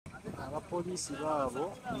abapoliisi baabo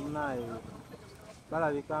naye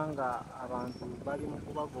balabika nga abantu bali mu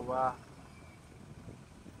kubagoba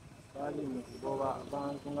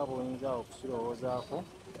bantu nga bw'oyinza okukirowoozaako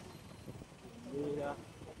embeera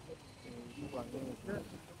enjuba n'ezo.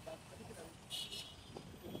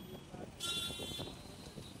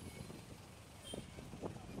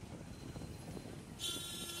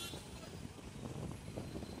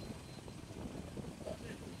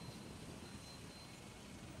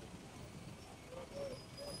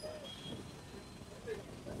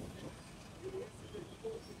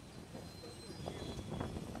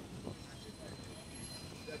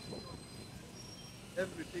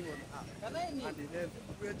 Everything on earth. And in heaven.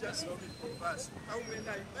 We're just only for us. How many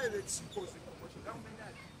are you? Let's suppose the promotion. How many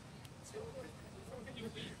are you?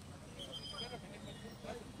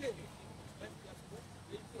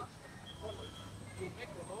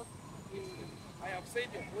 I have said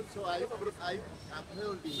it. So are you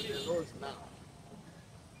upholding the laws now?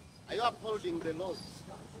 Are you upholding the laws?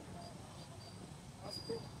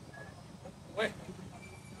 Where?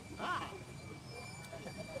 Ah.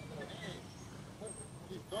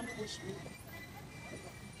 Don't push me.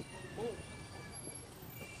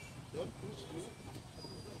 Don't push me.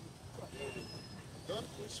 Don't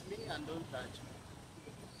push me and don't touch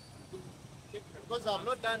me. Because I've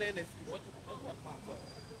not done anything.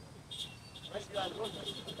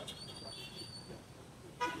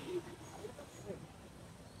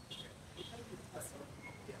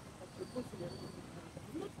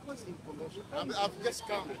 I've just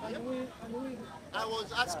come. I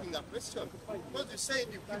was asking a question. Because you said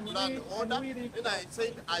you keep land order, then I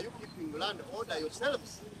said, are you keeping land order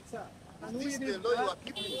yourselves? Is this the law you are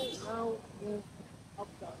keeping?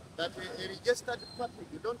 That a registered party,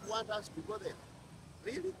 you don't want us to go there?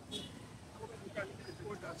 Really?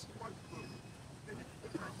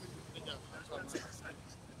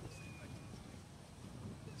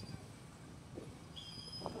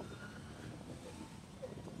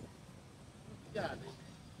 Yeah.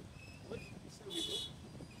 What did you say we do?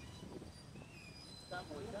 Come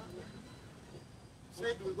on down.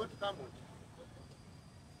 Said we're going to come on.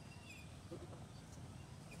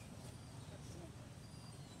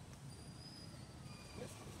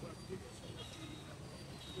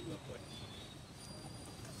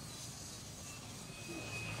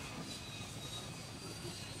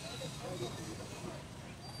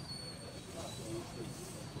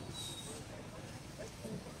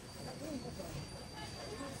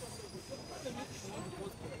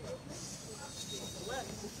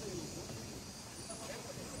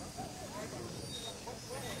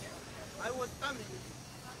 I was coming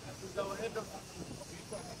with our head of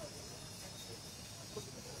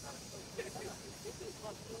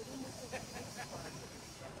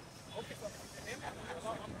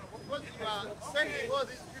because you are sending all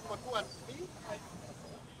these people towards me.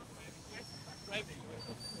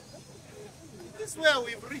 This is where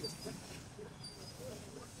we've reached.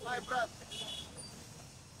 My brother.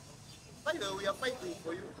 By the way, we are fighting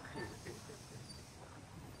for you.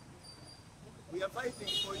 We are fighting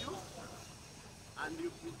for you, and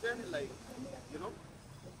you pretend like, you know.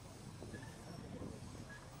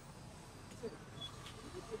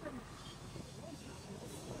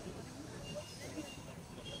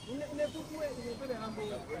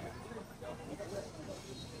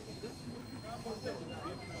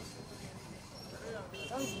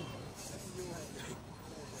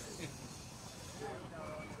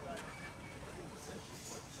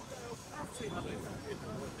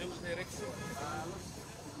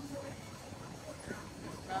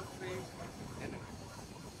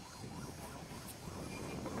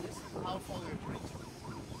 How far we've reached.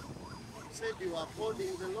 You said you are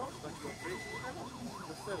following the law, but you are breaking the law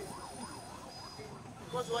yourself.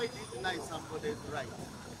 Because why deny somebody's right?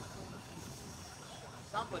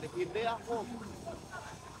 Somebody in their home.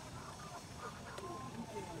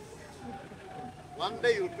 One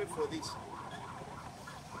day you'll pay for this.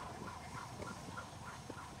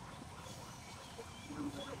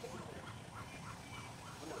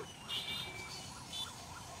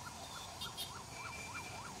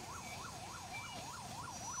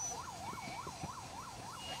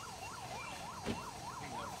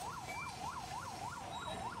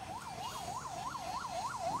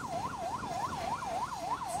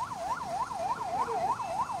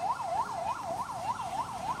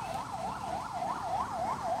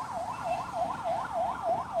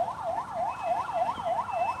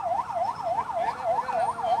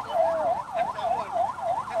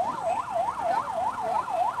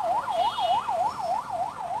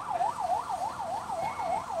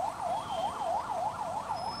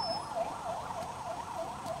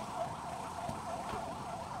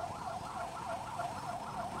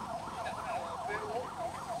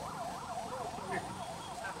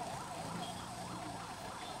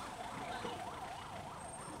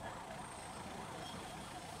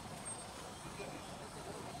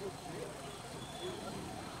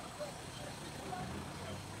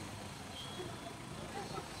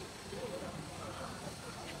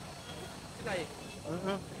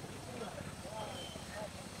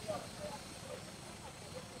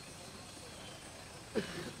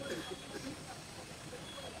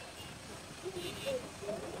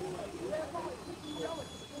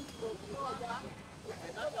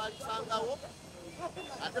 Sangawo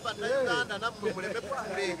ate bannayuganda nammwe muleme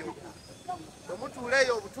kutuula eyo bwe mutuula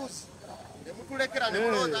eyo obutuusi ne mutulekera ne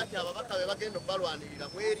mulowooza nti ababaka be bagenda okubalwanirira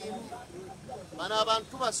mwerimbi bano abantu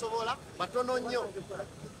tubasobola batono nnyo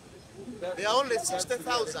they are only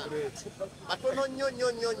 60,000 batono nnyo nnyo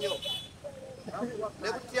nnyo nnyo ne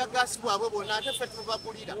butya gasi bwabwe bwonna ate ffe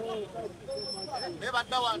tubagulira ne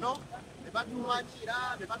badda wano ne batumwakira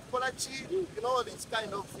ne batukola ki you know this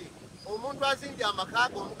kind of thing. Omuntu azimbye amaka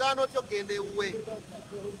ge omugaana otyo genda ewuwe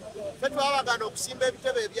ffe twabagana okusimba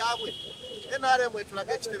ebitebe ebyabwe NRM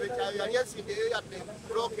etulaga ekitebe kyayo yali ezimbyeyo yadde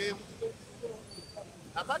bulooka emu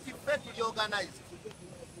akati ffe tuli organize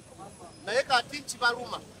naye kati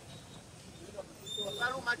kibaluma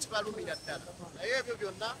kibalumira ddala naye ebyo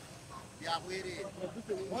byonna byabwereere.